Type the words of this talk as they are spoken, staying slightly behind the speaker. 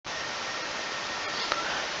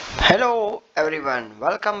Hello everyone,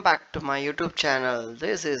 welcome back to my YouTube channel.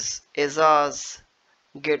 This is Izaz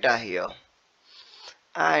Geta here,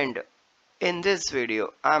 and in this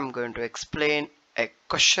video I'm going to explain a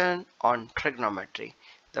question on trigonometry.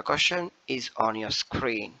 The question is on your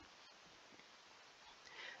screen.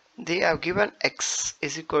 They have given x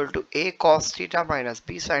is equal to a cos theta minus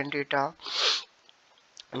b sin theta,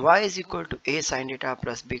 y is equal to a sin theta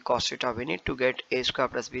plus b cos theta. We need to get a square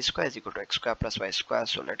plus b square is equal to x square plus y square.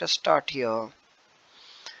 So let us start here.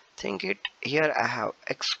 Think it, here I have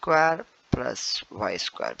x square plus y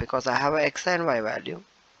square because I have a x and y value.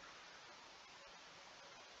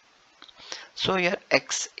 So here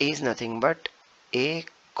x is nothing but a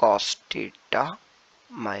cos theta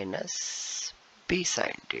minus b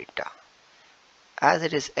sin theta, as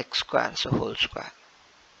it is x square, so whole square.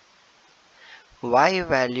 Y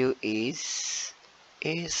value is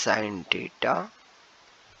a sin theta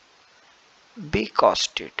b cos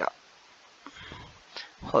theta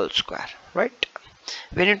whole square, right?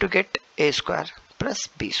 We need to get a square plus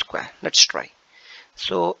b square. Let's try.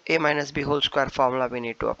 So a minus b whole square formula we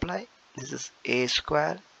need to apply. This is a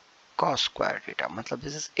square cos square theta, matlab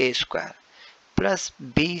this is a square plus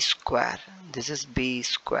b square, this is b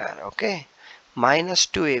square, okay, minus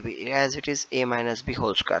 2ab, as it is a minus b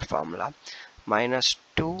whole square formula, minus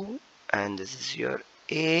 2, and this is your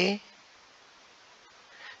a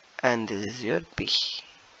and this is your b.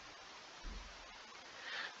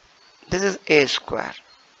 This is a square,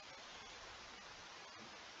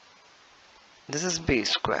 this is b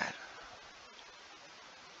square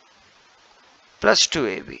plus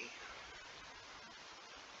 2ab.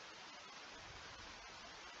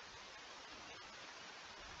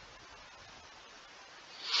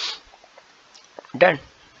 Done.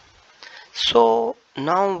 So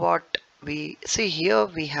now what we see here,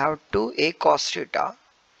 we have 2a cos theta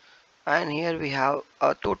and here we have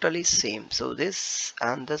a totally same, so this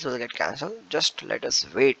and this will get cancelled. Just let us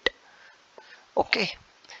wait. Okay,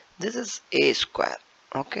 this is a square,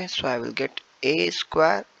 okay, so I will get a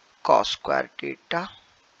square cos square theta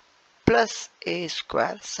plus a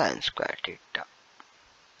square sin square theta,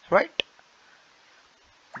 right?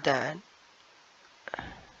 Then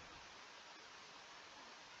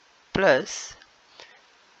plus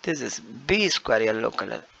this is b square, yellow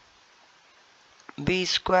color, b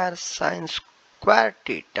square sin square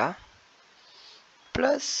theta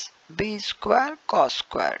plus b square cos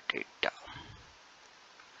square theta.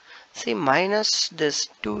 See, minus this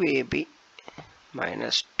 2ab,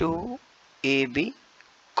 minus 2ab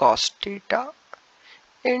cos theta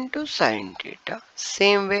into sin theta.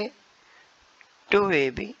 Same way,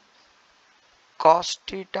 2ab cos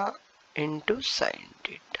theta into sin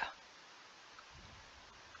theta.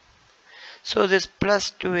 So this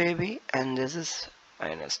plus 2ab and this is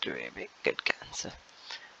minus 2ab get cancelled.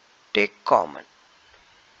 Take common.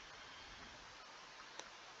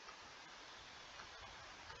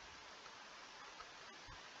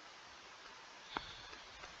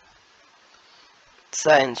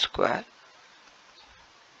 Sin square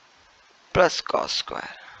plus cos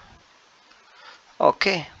square.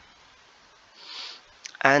 Okay.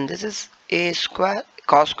 And this is a square,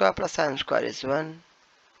 cos square plus sin square is 1.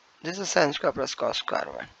 This is sin square plus cos square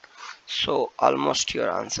 1. So almost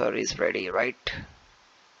your answer is ready, right?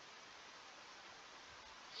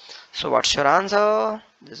 So what's your answer?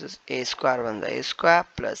 This is a square 1 a square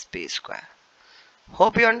plus b square.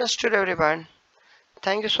 Hope you understood, everyone.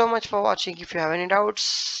 Thank you so much for watching. If you have any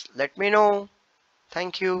doubts, let me know.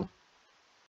 Thank you.